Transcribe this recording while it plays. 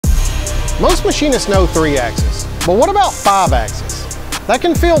Most machinists know 3-axis, but what about 5-axis? That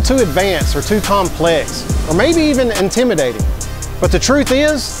can feel too advanced or too complex, or maybe even intimidating. But the truth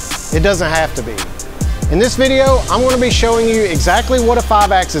is, it doesn't have to be. In this video, I'm going to be showing you exactly what a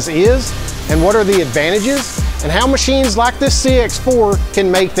 5-axis is, and what are the advantages, and how machines like this CX4 can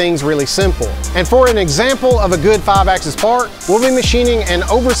make things really simple. And for an example of a good 5-axis part, we'll be machining an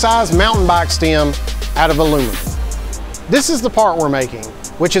oversized mountain bike stem out of aluminum. This is the part we're making,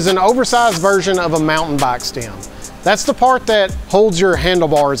 which is an oversized version of a mountain bike stem. That's the part that holds your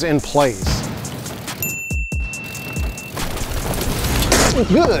handlebars in place.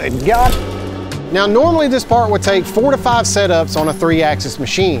 Good God. Now normally this part would take 4 to 5 setups on a 3-axis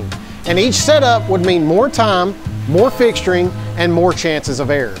machine, and each setup would mean more time, more fixturing, and more chances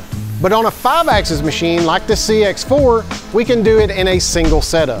of error. But on a 5-axis machine like the CX4, we can do it in a single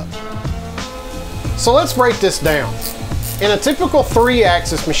setup. So let's break this down. In a typical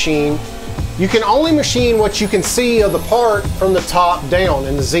 3-axis machine, you can only machine what you can see of the part from the top down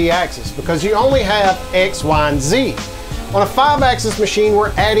in the Z-axis because you only have X, Y, and Z. On a 5-axis machine, we're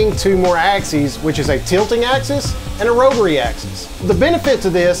adding 2 more axes, which is a tilting axis and a rotary axis. The benefit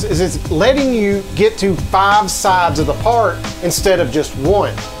to this is it's letting you get to 5 sides of the part instead of just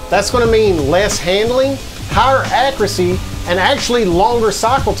 1. That's going to mean less handling, higher accuracy, and actually longer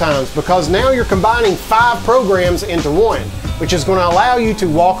cycle times because now you're combining 5 programs into 1, which is going to allow you to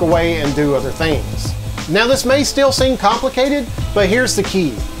walk away and do other things. Now this may still seem complicated, but here's the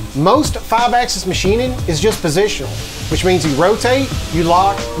key. Most 5-axis machining is just positional, which means you rotate, you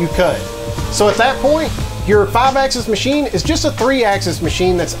lock, you cut. So at that point, your 5-axis machine is just a 3-axis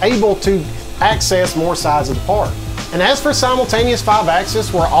machine that's able to access more sides of the part. And as for simultaneous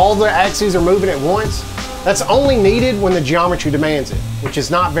 5-axis, where all the axes are moving at once, that's only needed when the geometry demands it, which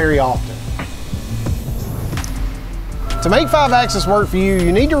is not very often. To make 5-axis work for you,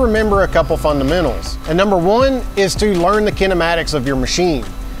 you need to remember a couple fundamentals. And number 1 is to learn the kinematics of your machine.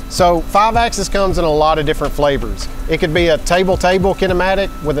 So 5-axis comes in a lot of different flavors. It could be a table-table kinematic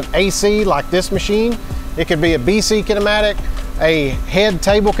with an AC like this machine. It could be a BC kinematic, a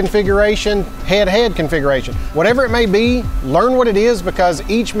head-table configuration, head-head configuration. Whatever it may be, learn what it is because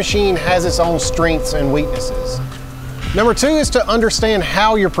each machine has its own strengths and weaknesses. Number 2 is to understand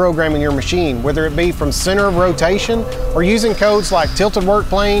how you're programming your machine, whether it be from center of rotation or using codes like tilted work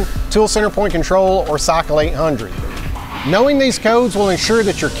plane, tool center point control, or cycle 800. Knowing these codes will ensure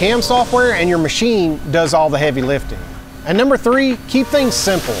that your CAM software and your machine does all the heavy lifting. And number 3, keep things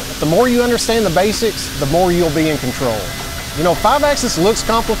simple. The more you understand the basics, the more you'll be in control. You know, 5-axis looks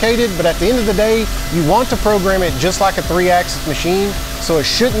complicated, but at the end of the day, you want to program it just like a 3-axis machine, so it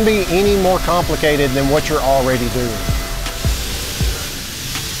shouldn't be any more complicated than what you're already doing.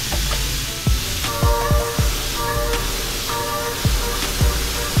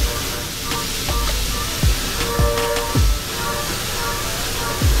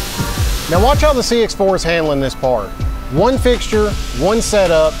 Now watch how the CX4 is handling this part. 1 fixture, 1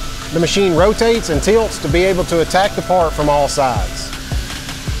 setup, the machine rotates and tilts to be able to attack the part from all sides.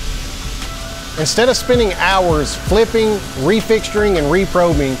 Instead of spending hours flipping, refixturing, and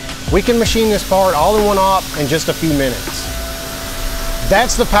reprobing, we can machine this part all in one op in just a few minutes.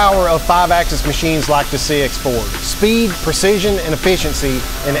 That's the power of 5-axis machines like the CX4. Speed, precision, and efficiency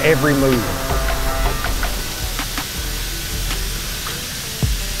in every move.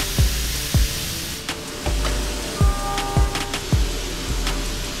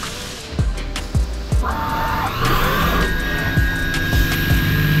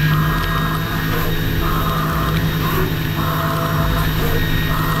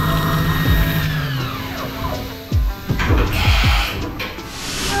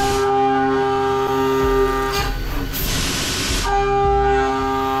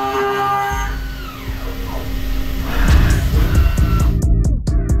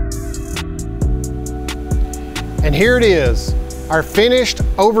 And here it is, our finished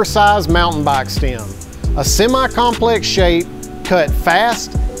oversized mountain bike stem. A semi-complex shape, cut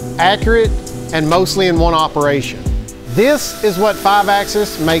fast, accurate, and mostly in one operation. This is what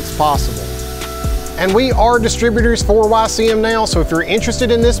 5-axis makes possible. And we are distributors for YCM now, so if you're interested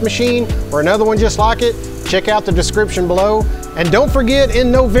in this machine or another one just like it, check out the description below. And don't forget, in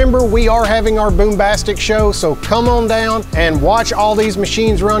November, we are having our Boombastic show, so come on down and watch all these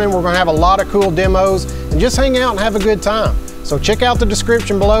machines running. We're gonna have a lot of cool demos and just hang out and have a good time. So check out the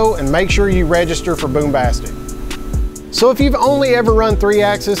description below and make sure you register for Boombastic. So if you've only ever run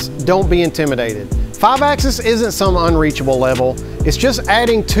 3-axis, don't be intimidated. 5-axis isn't some unreachable level. It's just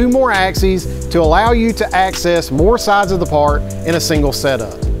adding 2 more axes to allow you to access more sides of the part in a single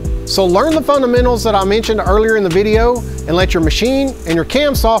setup. So learn the fundamentals that I mentioned earlier in the video and let your machine and your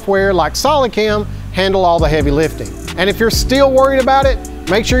CAM software like SolidCAM handle all the heavy lifting. And if you're still worried about it,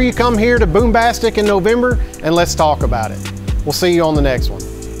 make sure you come here to Boombastic in November and let's talk about it. We'll see you on the next one.